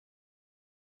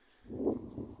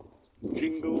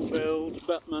Jingle bells,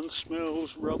 Batman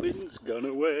smells, Robin's gone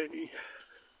away.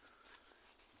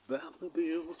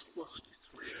 Batmobile's lost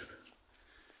its way.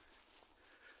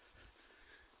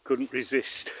 Couldn't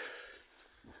resist.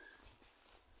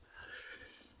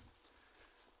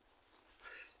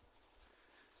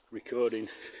 Recording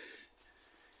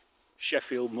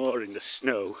Sheffield Moor in the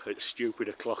snow at stupid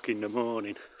o'clock in the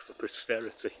morning for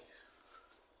posterity.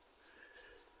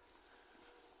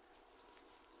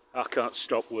 I can't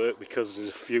stop work because there's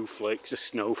a few flakes of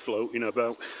snow floating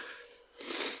about.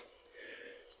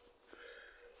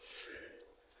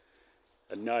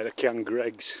 And neither can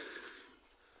Greg's.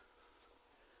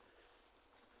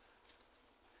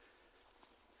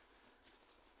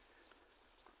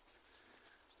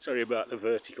 Sorry about the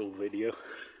vertical video.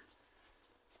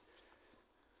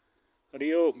 Had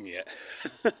he opened yet?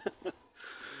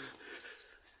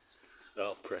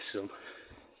 I'll press some.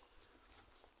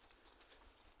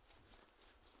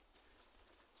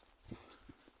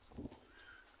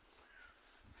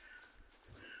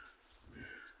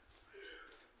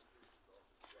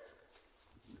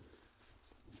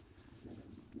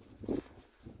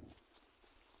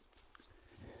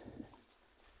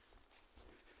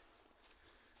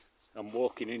 I'm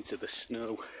walking into the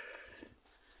snow.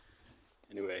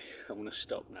 Anyway, I'm going to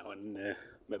stop now and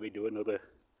maybe do another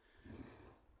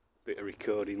bit of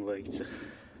recording later.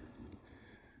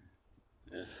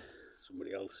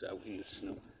 Somebody else out in the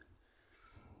snow.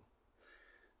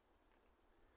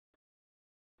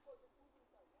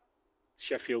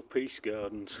 Sheffield Peace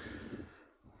Gardens.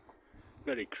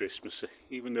 Very Christmassy,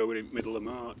 even though we're in the middle of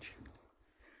March.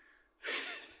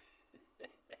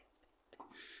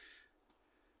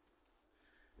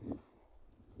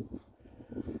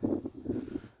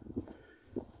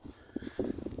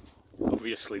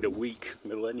 Obviously the weak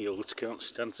millennials can't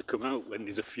stand to come out when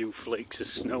there's a few flakes of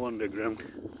snow on the ground.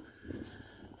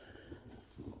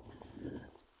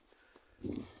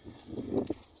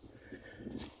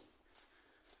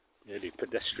 Yeah, they're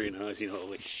pedestrianising all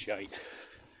this shite.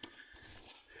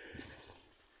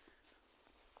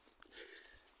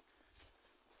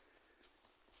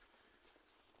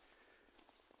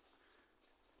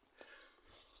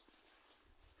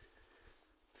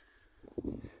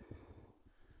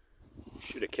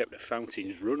 Should have kept the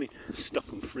fountains running, stop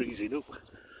them freezing up.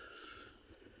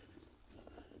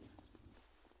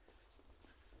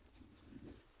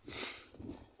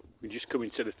 We're just coming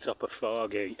to the top of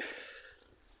Fargate.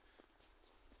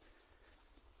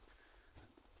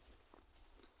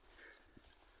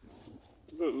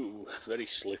 Ooh, very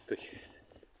slippy.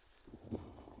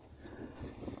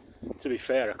 To be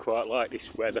fair, I quite like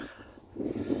this weather.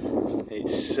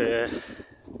 It's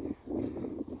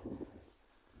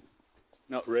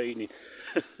not raining,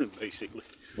 basically.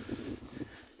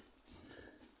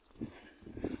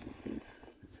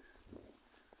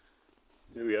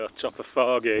 Here we are, top of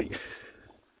Fargate.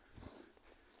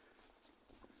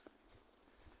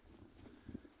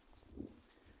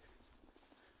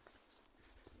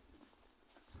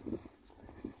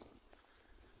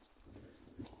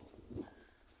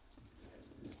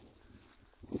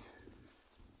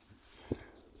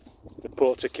 The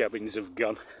porter cabins have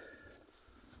gone.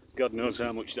 God knows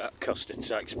how much that cost a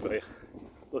taxpayer.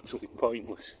 Utterly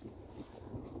pointless.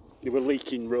 They were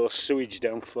leaking raw sewage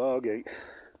down Fargate.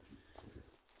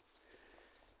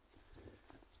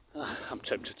 I'm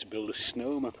tempted to build a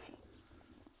snowman.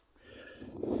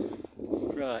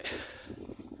 Right.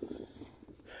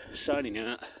 Signing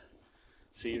out.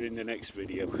 See you in the next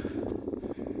video.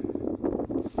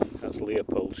 That's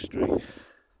Leopold Street.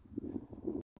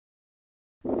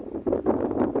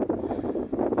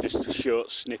 Just a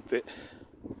short snippet.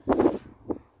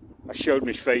 I showed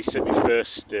my face at my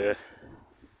first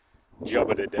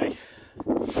job of the day,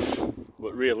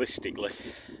 but realistically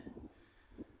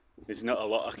there's not a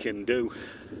lot I can do.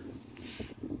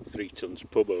 3 Tons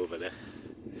pub over there,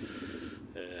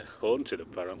 haunted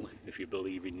apparently, if you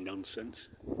believe in nonsense.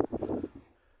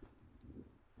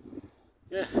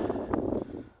 Yeah,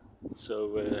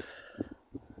 so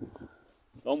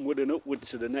onward and upward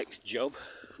to the next job,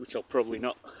 which I'll probably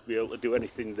not be able to do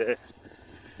anything there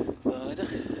either.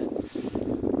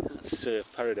 That's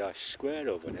Paradise Square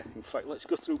over there. In fact, let's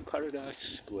go through Paradise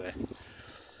Square.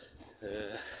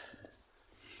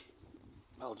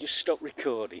 I'll just stop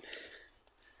recording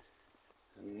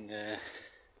and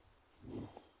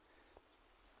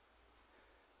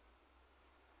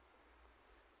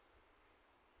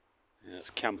that's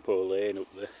Campo Lane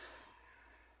up there.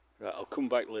 Right, I'll come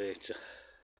back later.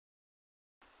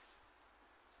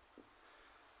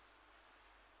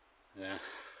 Yeah,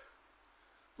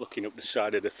 looking up the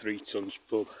side of the 3 Tons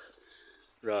pub.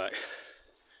 Right,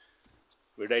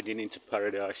 We're heading into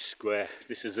Paradise Square.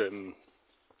 This is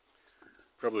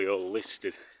probably all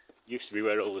listed. Used to be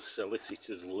where all the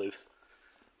solicitors lived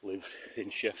in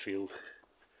Sheffield.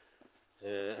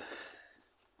 It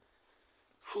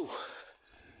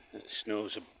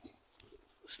snow's a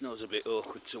bit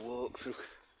awkward to walk through.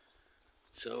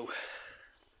 So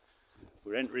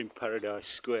we're entering Paradise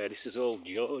Square. This is all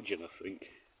Georgian, I think.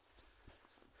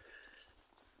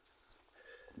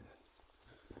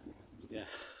 Yeah.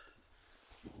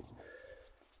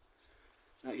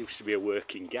 That used to be a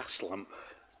working gas lamp.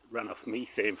 Ran off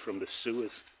methane from the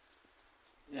sewers.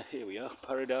 Yeah, here we are,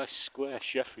 Paradise Square,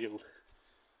 Sheffield,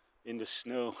 in the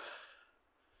snow.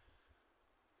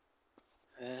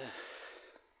 And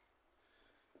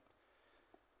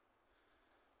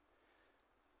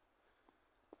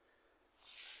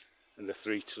the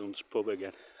Three Tons pub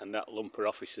again, and that lumper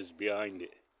offices behind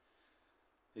it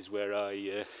is where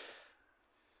I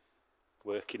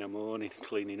work in the morning,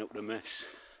 cleaning up the mess.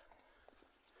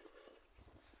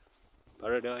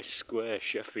 Paradise Square,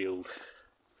 Sheffield.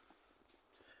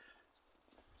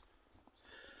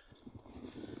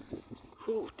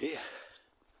 Oh dear.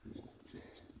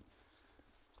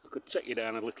 I could take you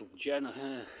down a little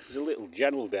there's a little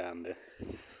channel down there.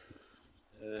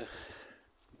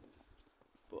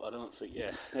 But I don't think,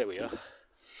 yeah, there we are.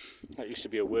 That used to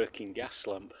be a working gas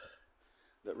lamp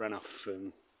that ran off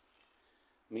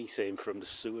methane from the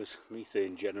sewers.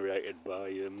 Methane generated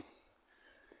by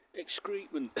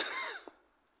excrement.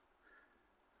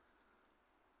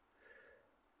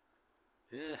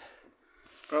 Yeah.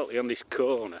 Right on this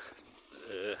corner,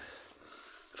 a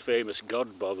famous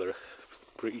God botherer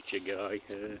preacher guy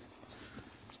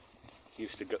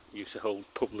used to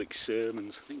hold public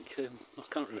sermons. I think I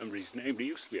can't remember his name. There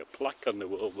used to be a plaque on the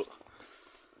wall, but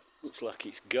looks like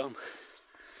it's gone.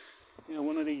 You know,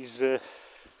 one of these John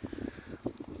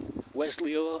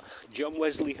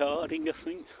Wesley Harding, I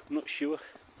think. I'm not sure.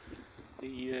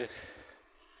 There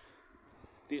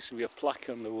used to be a plaque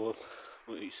on the wall,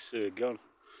 but it's gone.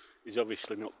 He's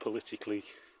obviously not politically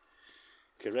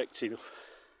correct enough.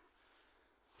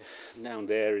 Down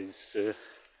there is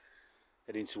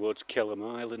heading towards Kelham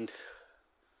Island.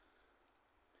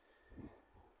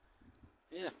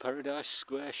 Yeah, Paradise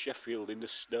Square, Sheffield, in the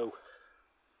snow.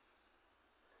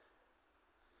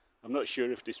 I'm not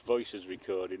sure if this voice is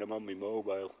recording. I'm on my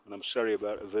mobile, and I'm sorry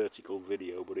about a vertical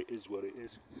video, but it is what it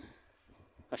is.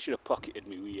 I should have pocketed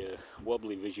my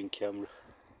wobbly vision camera.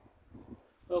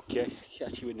 Okay,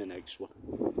 catch you in the next one.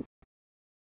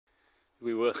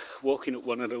 We were walking up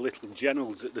one of the little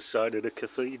channels at the side of the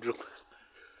cathedral.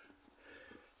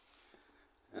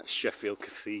 That's Sheffield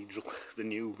Cathedral, the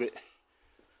new bit.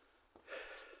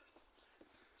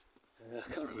 I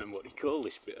can't remember what they call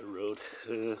this bit of road.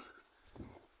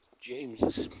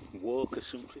 James's Walk or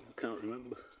something, I can't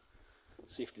remember.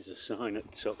 See if there's a sign at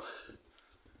the top.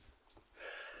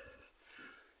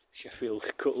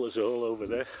 Sheffield colours all over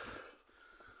there.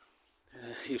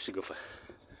 I used to go for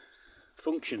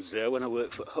functions there when I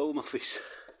worked for Home Office.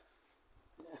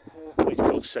 It's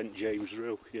called St James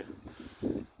Row, yeah.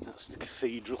 That's the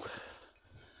cathedral.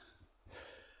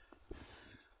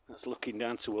 That's looking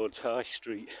down towards High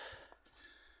Street.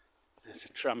 There's a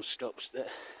tram stops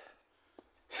there.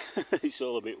 It's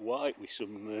all a bit white with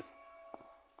some,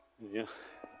 yeah,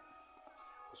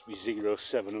 must be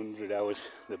 0700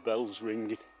 hours. The bell's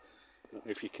ringing. I don't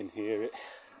know if you can hear it.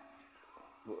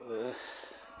 But,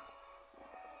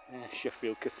 yeah,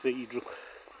 Sheffield Cathedral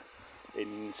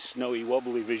in snowy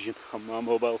wobbly vision on my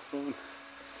mobile phone.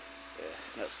 Yeah,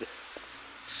 that's the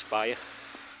spire.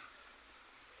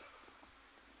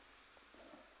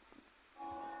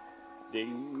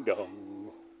 Ding dong.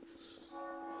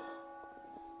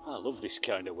 I love this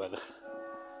kind of weather.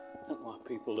 I don't know why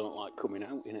people don't like coming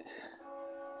out in it.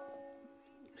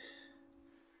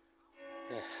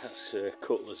 Yeah, that's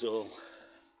Cutler's Hall.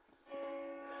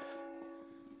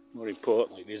 More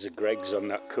importantly, there's a Greggs on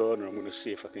that corner. I'm going to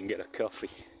see if I can get a coffee.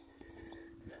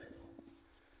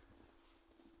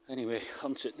 Anyway,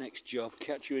 on to the next job.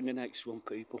 Catch you in the next one,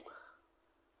 people.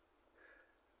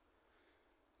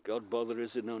 God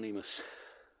Botherers Anonymous.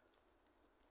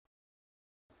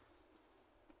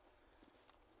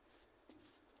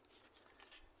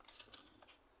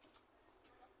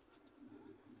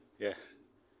 Yeah,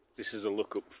 this is a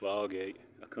look up Fargate.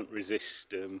 I couldn't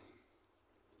resist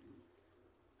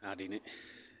adding it.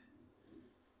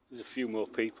 There's a few more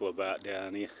people about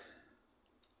down here.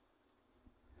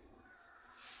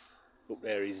 Up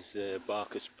there is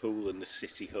Barker's Pool and the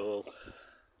City Hall.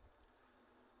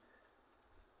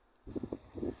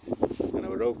 And I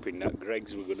were hoping that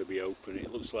Greggs were going to be open.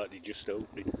 It looks like they just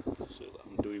opened, so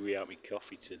I'm doing without my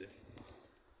coffee today.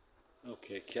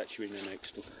 Okay, catch you in the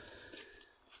next one.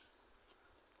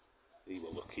 He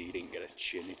were lucky he didn't get a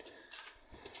chin in.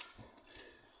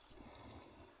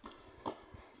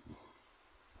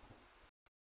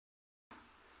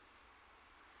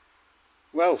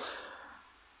 Well,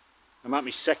 I'm at my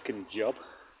second job.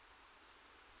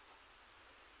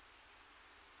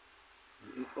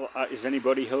 Is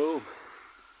anybody home?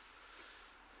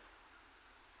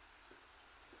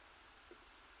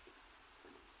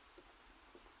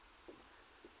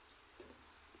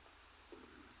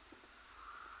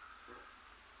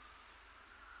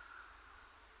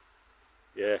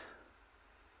 Yeah.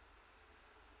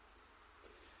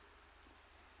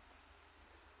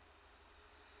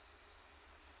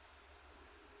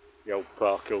 The old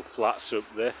Parkhill flats up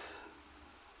there.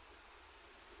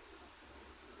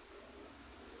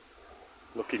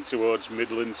 Looking towards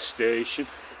Midland Station.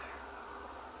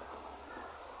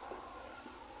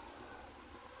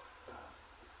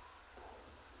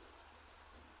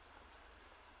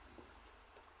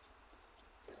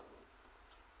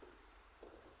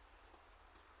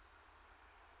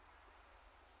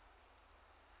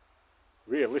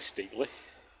 Realistically,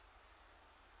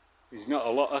 there's not a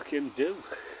lot I can do.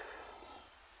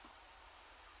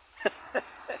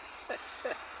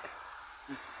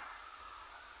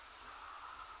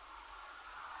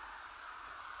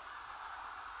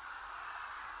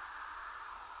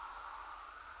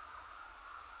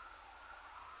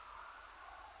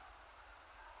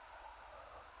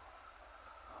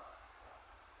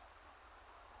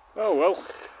 Oh well,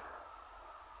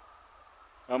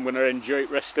 I'm going to enjoy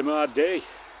the rest of my day.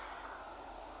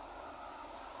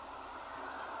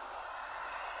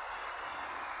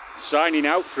 Signing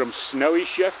out from snowy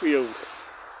Sheffield.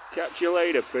 Catch you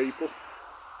later, people.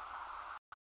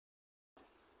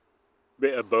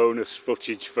 Bit of bonus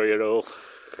footage for you all.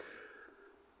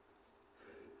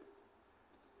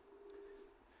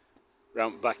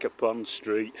 Round back upon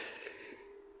Street.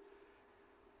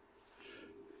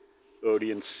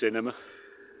 Odeon Cinema.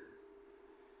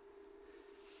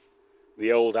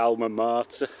 The old alma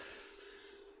mater.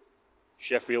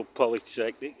 Sheffield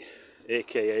Polytechnic,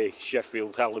 aka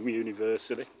Sheffield Hallam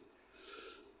University.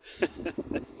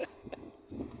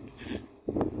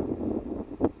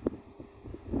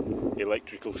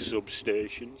 Electrical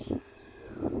substations.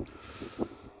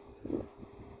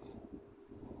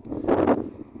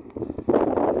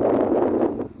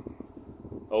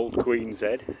 Old Queen's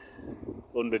Head,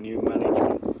 under new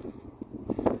management.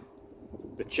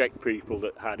 The Czech people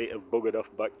that had it have buggered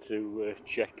off back to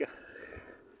Czechia.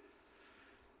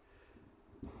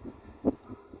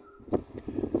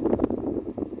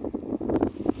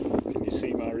 Can you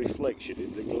see my reflection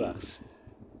in the glass?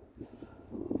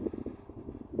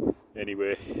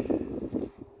 Anyway,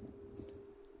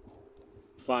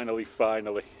 finally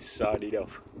signing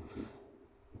off.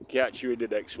 Catch you in the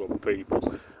next one,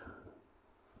 people.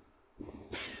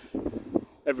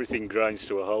 Everything grinds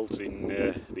to a halt in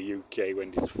the UK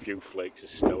when there's a few flakes of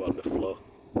snow on the floor.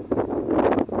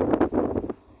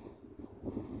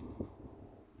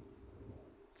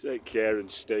 Take care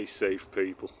and stay safe,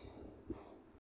 people.